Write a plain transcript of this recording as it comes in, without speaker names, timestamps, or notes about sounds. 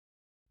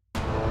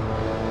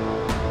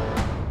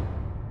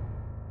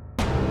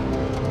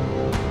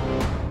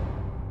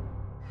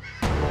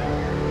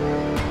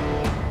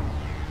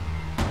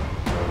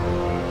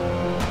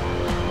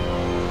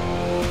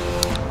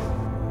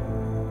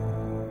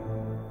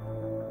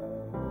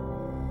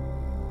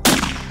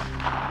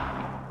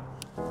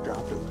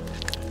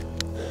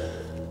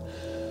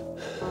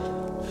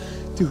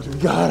Dude,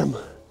 we got him.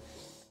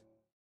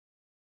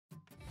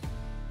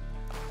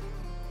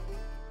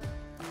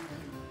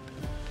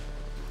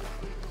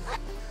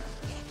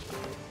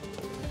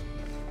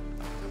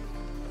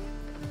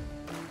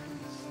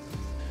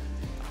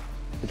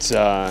 It's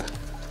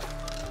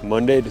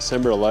Monday,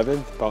 December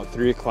 11th, about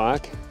 3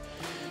 o'clock,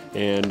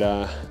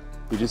 and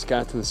we just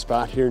got to the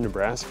spot here in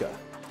Nebraska.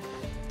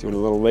 Doing a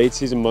little late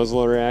season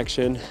muzzleloader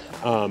action.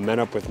 Met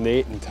up with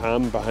Nate and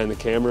Tom behind the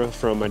camera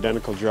from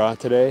Identical Draw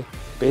today.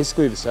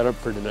 Basically the setup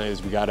for tonight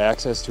is we got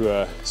access to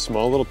a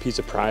small little piece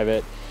of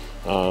private.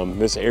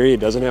 This area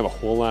doesn't have a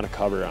whole lot of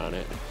cover on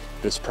it.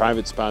 This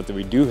private spot that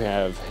we do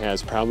have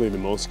has probably the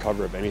most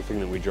cover of anything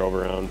that we drove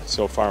around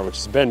so far, which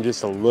has been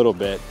just a little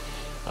bit.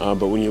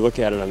 But when you look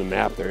at it on the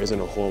map, there isn't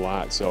a whole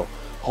lot. So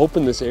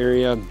hoping this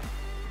area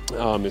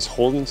is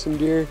holding some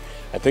deer.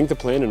 I think the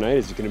plan tonight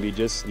is going to be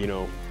just, you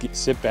know,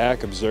 sit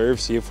back, observe,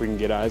 see if we can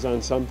get eyes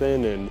on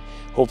something, and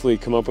hopefully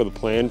come up with a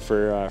plan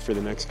for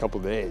the next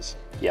couple days.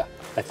 Yeah,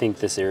 I think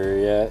this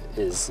area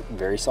is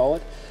very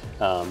solid.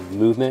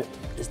 Movement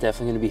is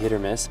definitely going to be hit or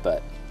miss,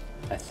 but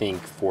I think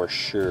for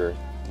sure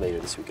later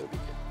this week it'll be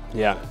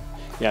good.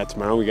 Yeah,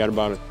 tomorrow we got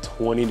about a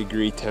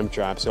 20-degree temp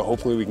drop, so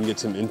hopefully we can get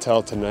some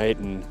intel tonight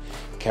and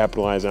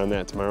capitalize on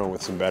that tomorrow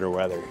with some better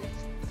weather.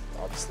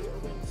 Obviously our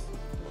wind.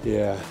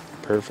 Yeah,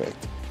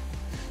 perfect.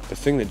 The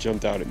thing that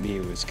jumped out at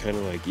me was kind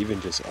of like, even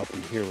just up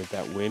in here with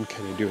that wind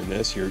kind of doing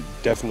this, you're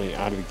definitely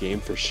out of the game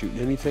for shooting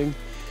anything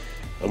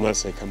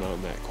unless they come out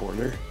in that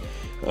corner.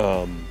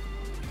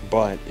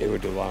 But it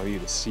would allow you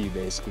to see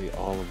basically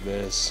all of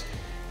this.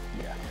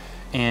 Yeah,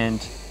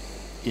 and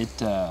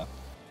it,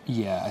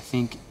 yeah, I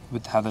think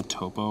with how the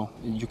topo,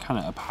 you're kind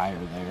of up higher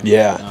there.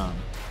 Yeah.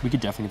 We could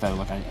definitely get that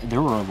look at it.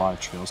 There were a lot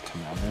of trails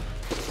coming out of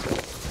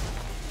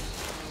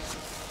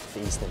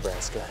there. East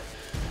Nebraska.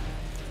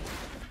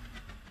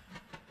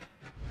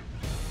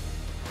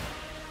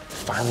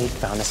 Finally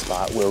found a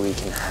spot where we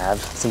can have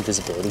some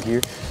visibility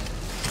here.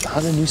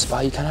 On a new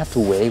spot, you kind of have to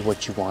weigh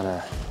what you want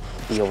to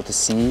be able to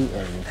see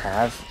and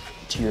have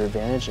to your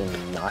advantage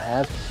and not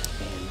have.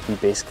 And we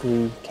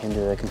basically came to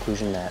the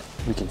conclusion that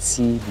we can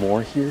see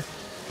more here,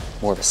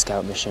 more of a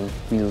scout mission.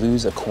 We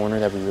lose a corner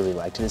that we really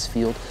liked in this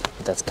field,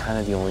 but that's kind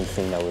of the only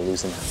thing that we're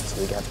losing out.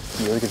 So we got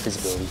really good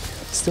visibility.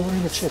 Still we're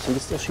in the chips, we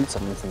can still shoot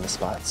something from the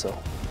spot, so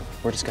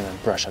we're just gonna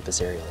brush up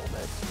this area a little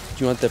bit.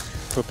 Do you want the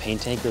propane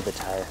tank or the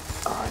tire?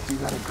 You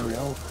got a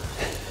grill?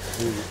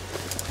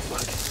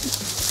 Look.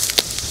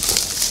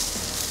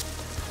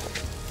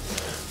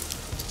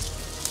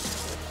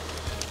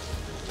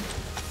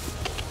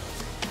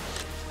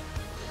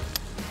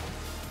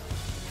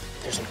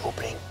 There's an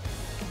opening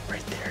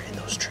right there in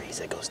those trees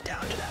that goes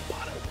down to that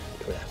bottom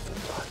where that food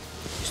plot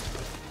used to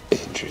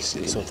be.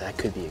 Interesting. So that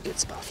could be a good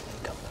spot for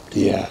them coming up to.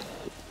 Yeah.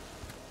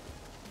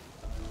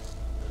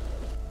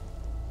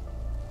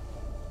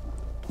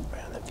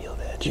 Right on the field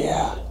edge.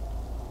 Yeah.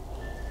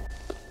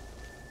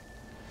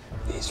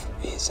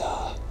 He's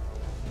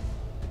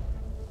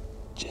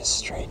just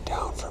straight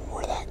down from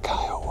where that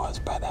coyote was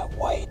by that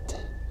white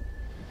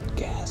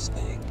gas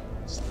thing.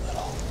 It's a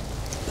little,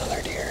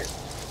 another deer.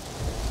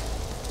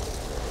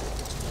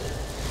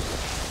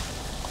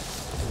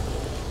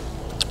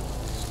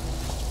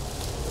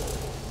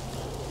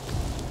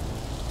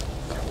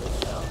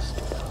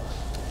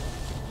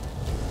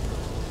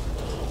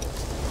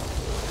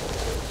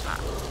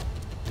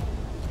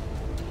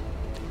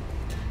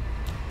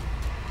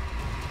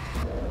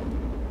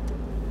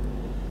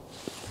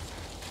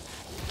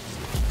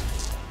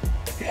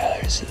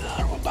 Yeah, there's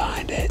another one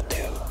behind it,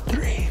 2,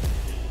 3.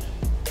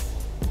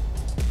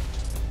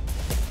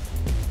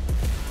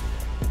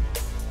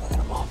 Look at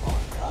them all going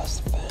across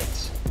the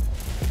fence.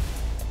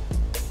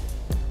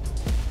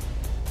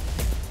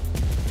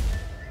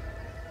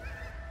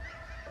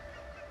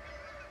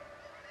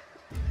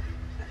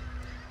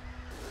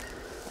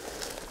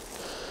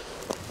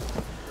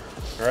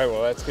 All right,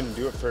 well, that's gonna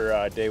do it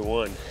for day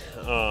one.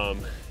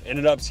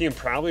 Ended up seeing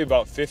probably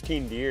about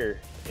 15 deer,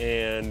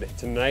 and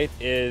tonight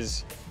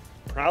is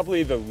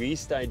probably the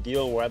least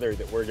ideal weather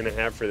that we're gonna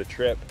have for the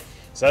trip.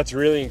 So that's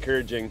really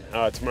encouraging.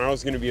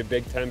 Tomorrow's gonna be a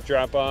big temp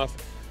drop off.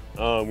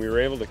 We were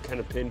able to kind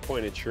of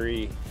pinpoint a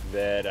tree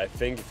that I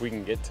think if we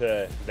can get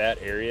to that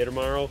area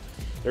tomorrow,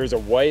 there's a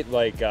white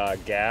like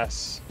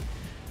gas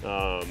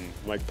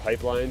like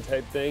pipeline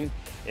type thing,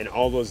 and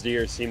all those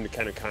deer seem to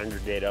kind of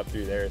congregate up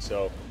through there.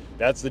 So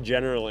that's the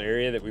general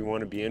area that we want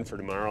to be in for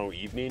tomorrow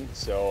evening.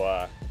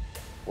 So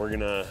we're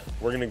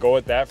gonna go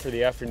with that for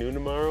the afternoon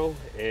tomorrow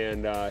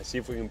and see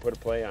if we can put a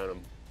play on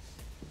them.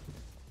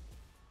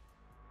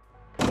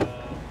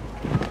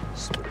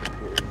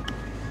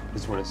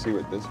 Just want to see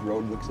what this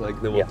road looks like,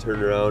 then we'll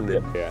turn around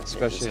and yeah,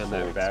 especially on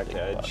that back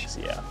edge.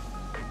 Yeah.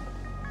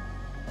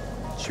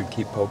 Should we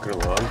keep poking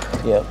along?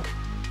 Yep.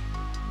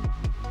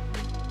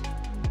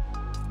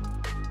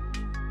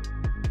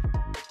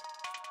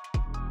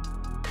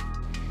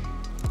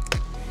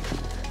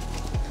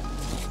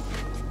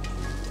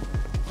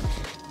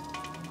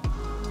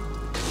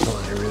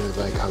 Oh, I really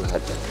like how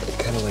that it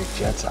kind of like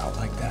jets out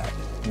like that,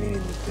 meaning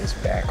that this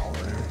back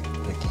corner,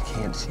 like you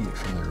can't see it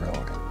from the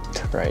road.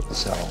 Right,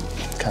 so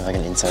kind of like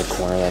an inside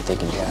corner that they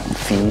can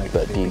feed like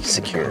but be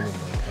secure. Like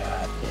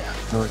that. Yeah.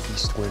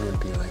 Northeast wind would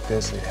be like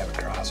this. They'd have a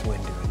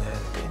crosswind doing that.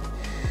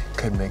 It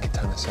could make a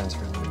ton of sense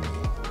for them to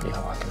be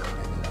walking out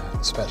into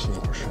that, especially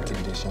in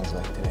conditions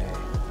like today.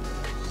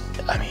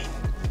 I mean,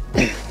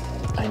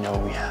 I know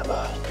we have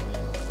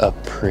a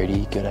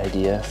pretty good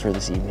idea for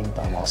this evening,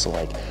 but I'm also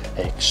like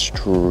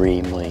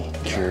extremely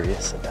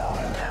curious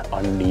about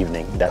on an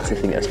evening. That's the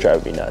thing that's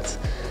driving me nuts,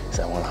 is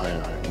I want to hunt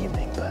it on an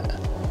evening, but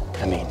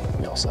I mean,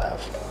 we also have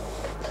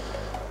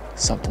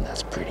something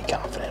that's pretty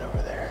confident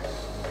over there.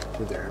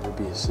 Would there ever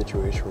be a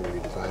situation where we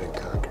divide and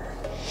conquer?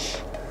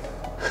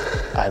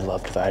 I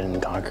love dividing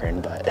and conquering,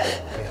 but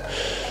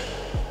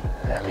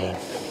I mean,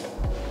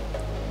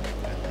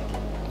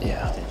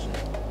 yeah.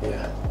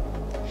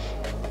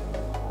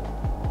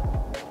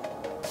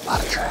 A lot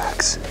of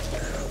tracks,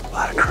 a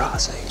lot of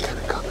crossing kind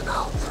of coming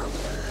out from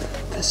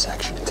this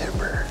section of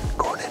timber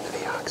going into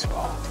the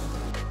oxbow.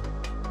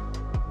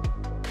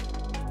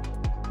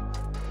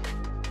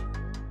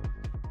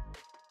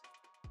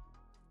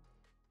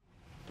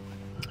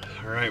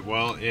 All right,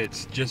 well,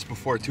 it's just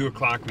before 2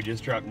 o'clock. We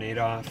just dropped Nate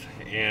off,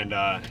 and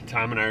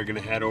Tom and I are gonna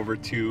head over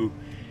to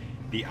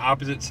the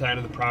opposite side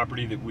of the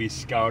property that we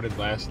scouted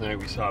last night.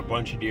 We saw a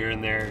bunch of deer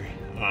in there.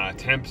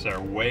 Temps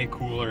are way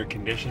cooler,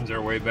 conditions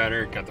are way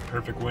better, got the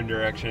perfect wind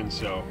direction,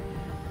 so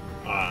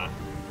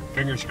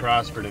fingers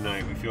crossed for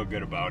tonight. We feel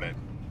good about it.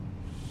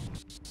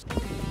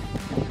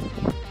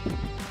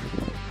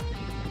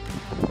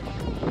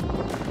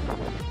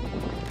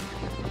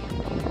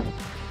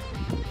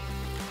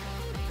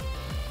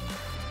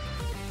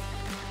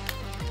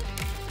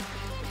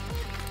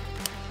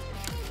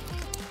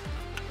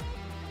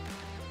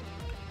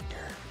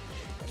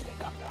 If they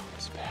come down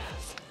this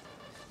path,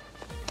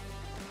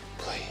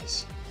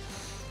 please.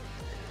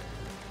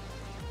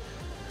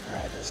 All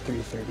right, it's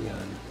 3:30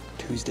 on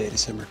Tuesday,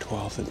 December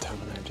 12th, and Tom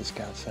and I just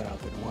got set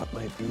up in what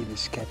might be the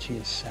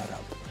sketchiest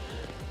setup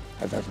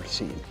I've ever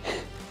seen.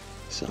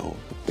 So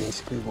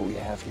basically what we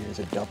have here is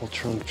a double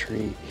trunk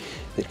tree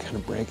that kind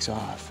of breaks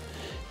off.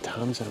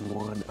 Tom's on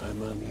one,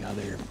 I'm on the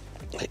other,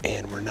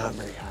 and we're not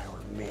very high.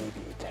 We're maybe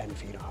 10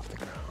 feet off the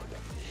ground.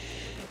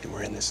 And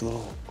we're in this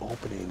little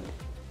opening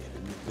in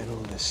the middle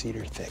of the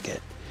cedar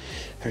thicket.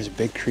 There's a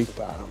big creek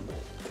bottom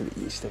to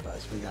the east of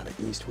us. We got an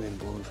east wind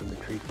blowing from the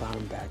creek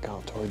bottom back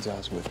out towards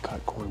us with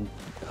cut corn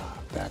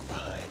back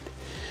behind.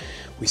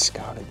 We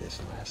scouted this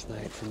last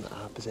night from the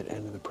opposite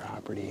end of the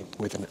property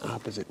with an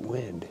opposite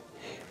wind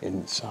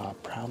and saw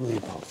probably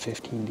about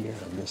 15 deer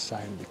on this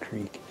side of the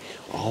creek,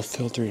 all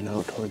filtering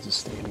out towards the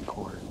standing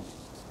corn.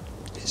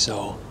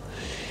 So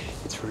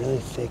it's really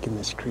thick in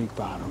this creek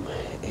bottom,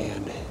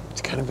 and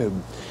it's kind of a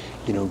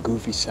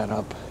goofy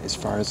setup as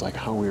far as like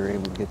how we were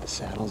able to get the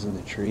saddles in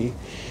the tree.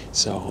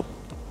 So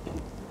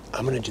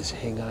I'm gonna just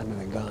hang on to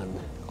the gun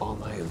all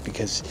night,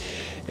 because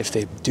if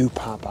they do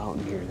pop out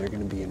in here, they're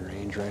gonna be in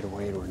range right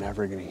away and we're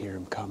never gonna hear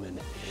them coming.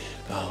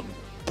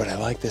 But I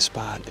like this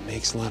spot. It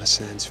makes a lot of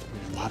sense.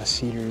 There's a lot of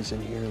cedars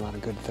in here, a lot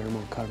of good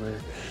thermal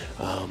cover,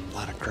 a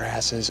lot of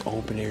grasses,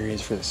 open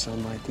areas for the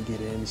sunlight to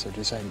get in, so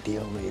just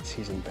ideal late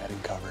season bedding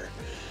cover.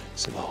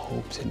 So the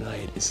hope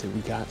tonight is that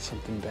we got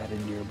something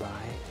bedded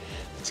nearby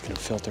that's gonna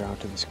filter out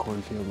to this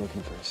cornfield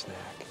looking for a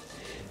snack.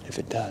 And if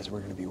it does,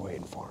 we're gonna be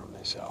waiting for them,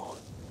 so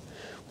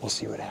we'll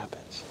see what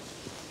happens.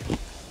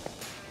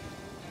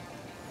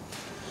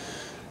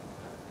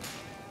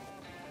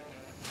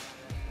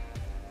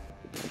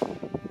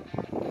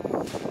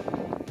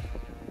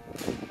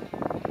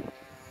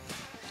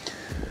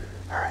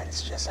 All right,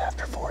 it's just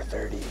after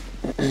 4:30,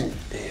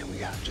 and we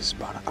got just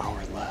about an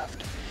hour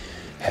left.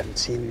 Haven't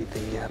seen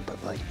anything yet,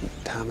 but like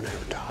Tom and I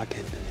were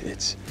talking,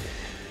 it's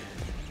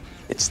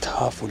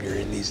tough when you're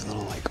in these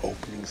little like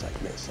openings like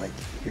this. Like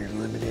you're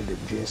limited to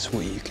just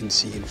what you can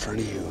see in front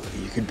of you.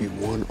 You could be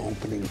one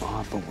opening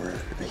off of where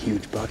a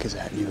huge buck is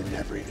at, and you would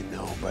never even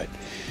know. But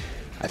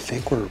I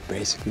think we're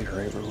basically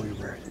right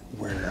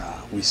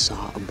where we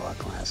saw a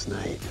buck last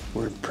night.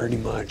 We're pretty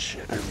much,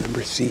 I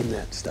remember seeing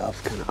that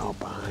stuff kind of out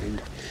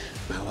behind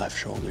my left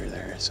shoulder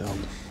there. So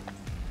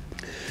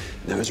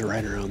that was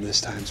right around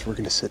this time. So we're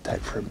gonna sit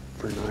tight for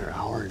another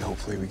hour, and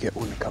hopefully we get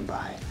one to come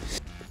by.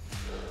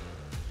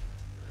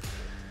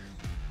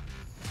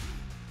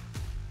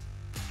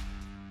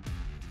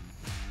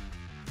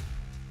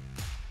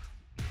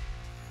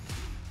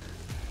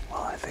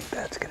 Well, I think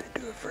that's gonna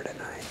do it for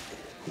tonight.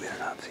 We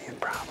ended up seeing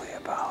probably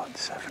about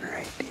 7 or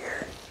 8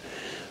 deer.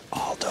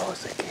 All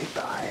those that came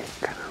by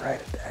kind of right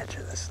at the edge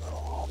of this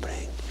little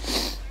opening.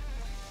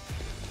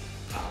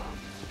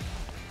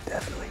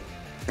 Definitely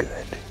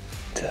good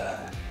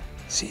to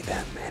see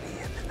that many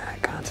in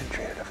that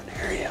concentrated of an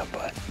area,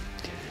 but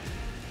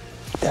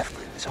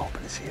definitely was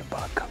hoping to see a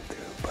buck come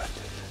through. But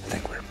I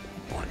think we're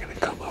gonna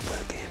come up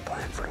with a game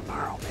plan for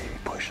tomorrow, maybe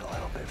push a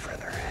little bit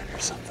further in or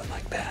something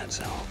like that.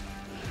 So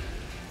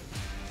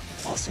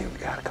we'll see. We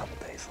got a couple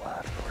days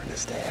left. We're gonna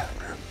stay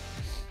after him.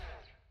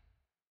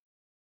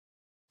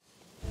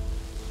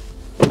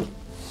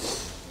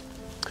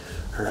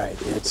 All All right,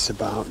 it's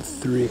about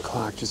 3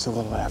 o'clock, just a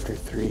little after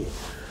 3.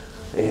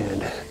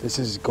 And this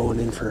is going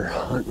in for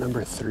hunt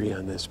number 3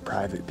 on this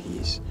private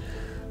piece.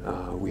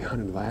 We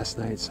hunted last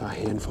night, saw a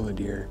handful of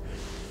deer.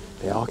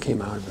 They all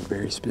came out of a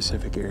very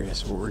specific area.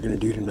 So what we're gonna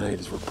do tonight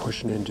is we're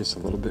pushing in just a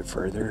little bit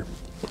further,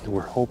 and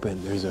we're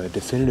hoping there's a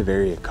definitive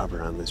area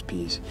cover on this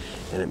piece,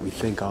 and we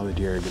think all the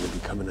deer are gonna be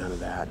coming out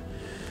of that.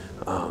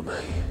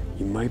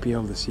 You might be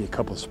able to see a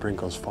couple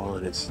sprinkles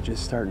falling. It's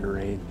just starting to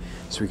rain,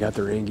 so we got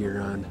the rain gear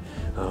on.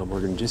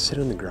 We're gonna just sit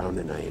on the ground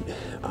tonight.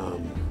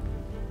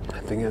 I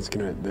think that's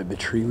gonna, the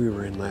tree we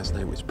were in last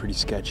night was pretty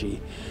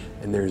sketchy,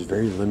 and there's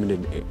very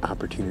limited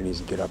opportunities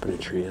to get up in a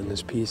tree on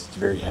this piece. It's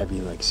very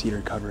heavy, like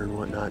cedar cover and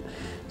whatnot.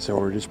 So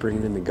we're just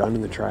bringing in the gun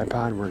and the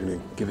tripod, and we're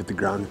gonna give it the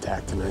ground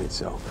attack tonight.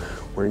 So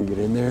we're gonna get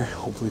in there,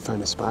 hopefully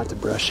find a spot to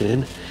brush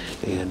in,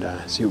 and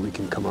see what we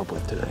can come up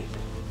with tonight.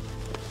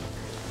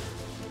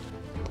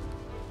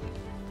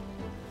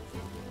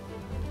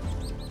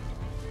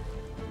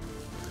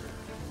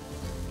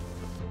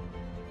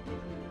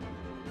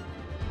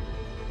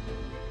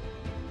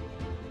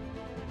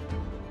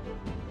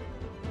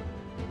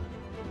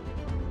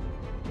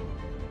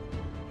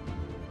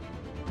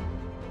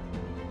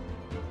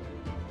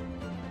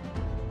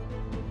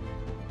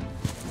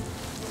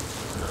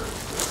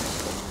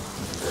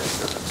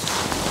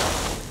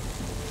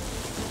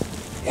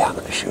 Yeah, I'm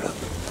gonna shoot him.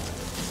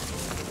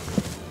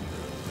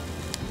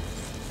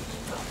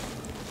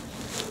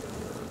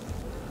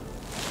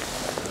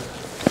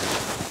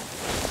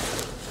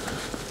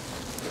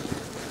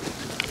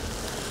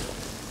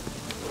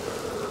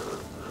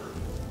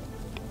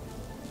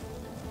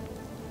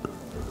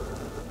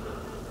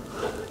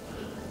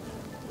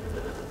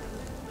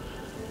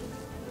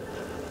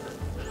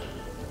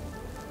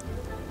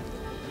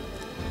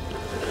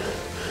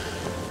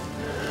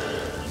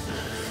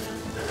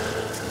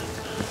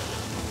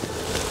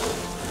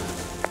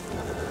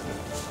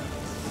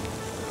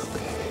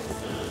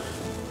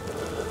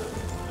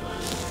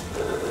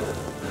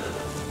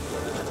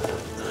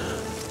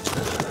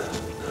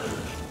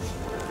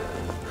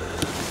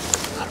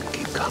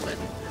 Coming.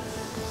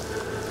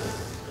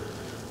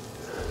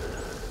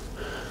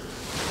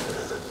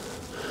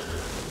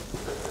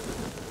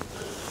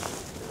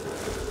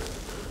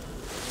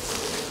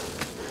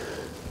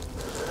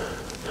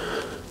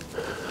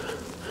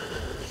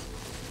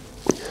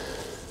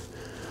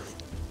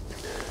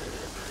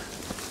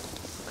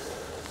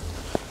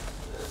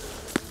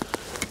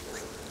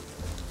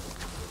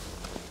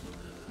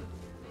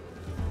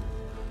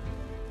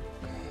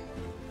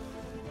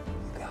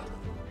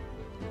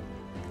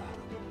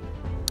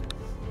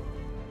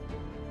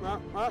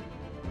 Up.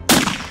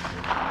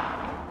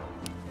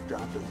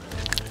 Dropped him.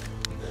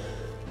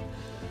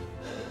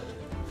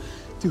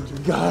 Dude, we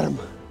got him.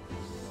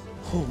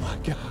 Oh my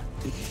God.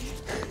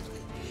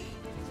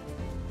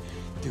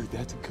 Dude,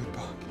 that's a good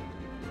buck.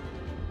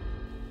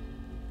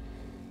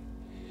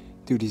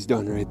 Dude, he's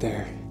done right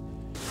there.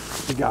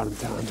 We got him,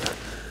 Tom.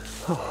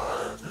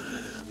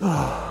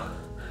 Oh.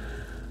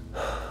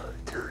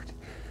 Dude,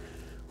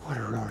 what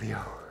a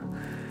rodeo.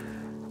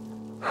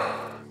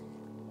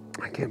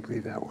 I can't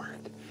believe that worked.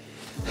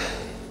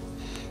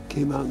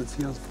 Came out in the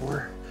field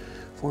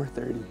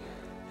 4:30.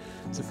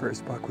 It's the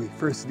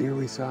first deer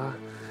we saw.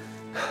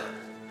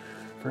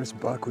 First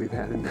buck we've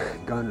had in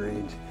gun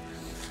range.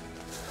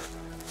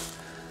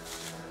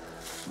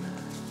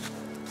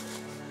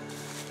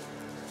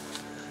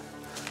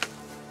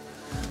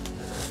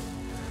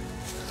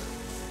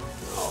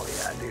 Oh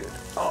yeah, dude.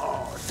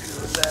 Oh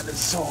dude, that is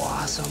so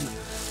awesome.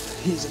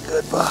 He's a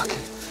good buck.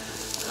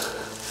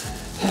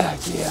 Heck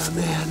yeah,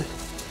 man.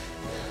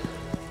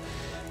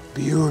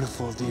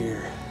 Beautiful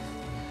deer.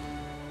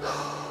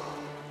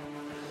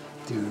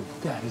 Dude,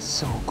 that is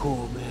so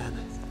cool, man.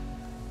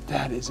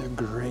 That is a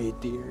great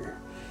deer.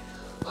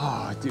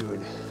 Oh,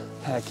 dude.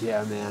 Heck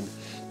yeah, man.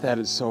 That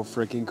is so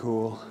freaking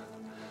cool.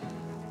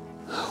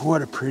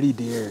 What a pretty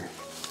deer.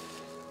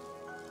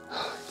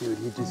 Dude,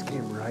 he just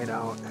came right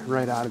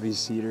out of these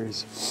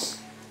cedars.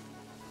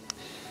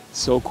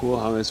 So cool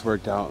how this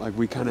worked out. Like,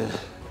 we kind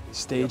of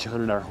stage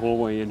hunted our whole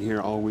way in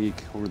here all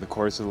week over the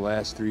course of the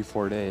last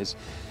 3-4 days.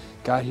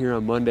 Got here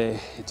on Monday.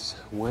 It's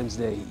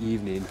Wednesday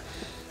evening.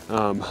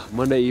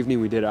 Monday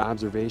evening we did an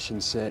observation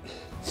sit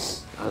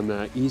on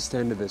the east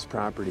end of this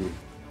property,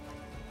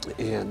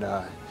 and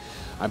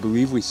I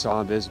believe we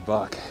saw this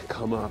buck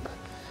come up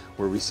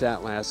where we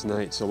sat last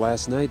night. So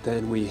last night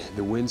then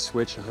the wind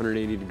switched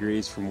 180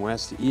 degrees from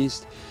west to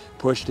east,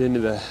 pushed into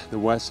the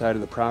west side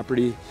of the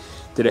property,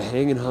 did a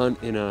hanging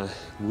hunt in a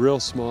real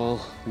small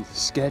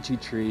sketchy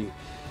tree.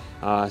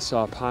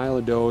 Saw a pile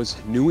of does,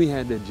 knew we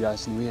had to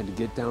adjust and we had to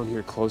get down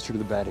here closer to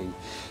the bedding,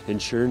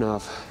 and sure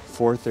enough,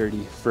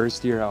 4:30,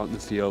 first deer out in the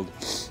field.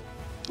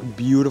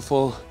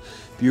 Beautiful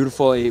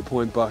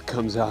 8-point buck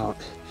comes out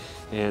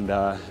and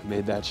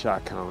made that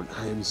shot count.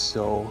 I am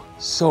so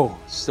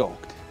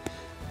stoked.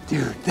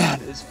 Dude,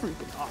 that is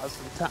freaking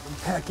awesome, Tom.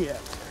 Heck yeah.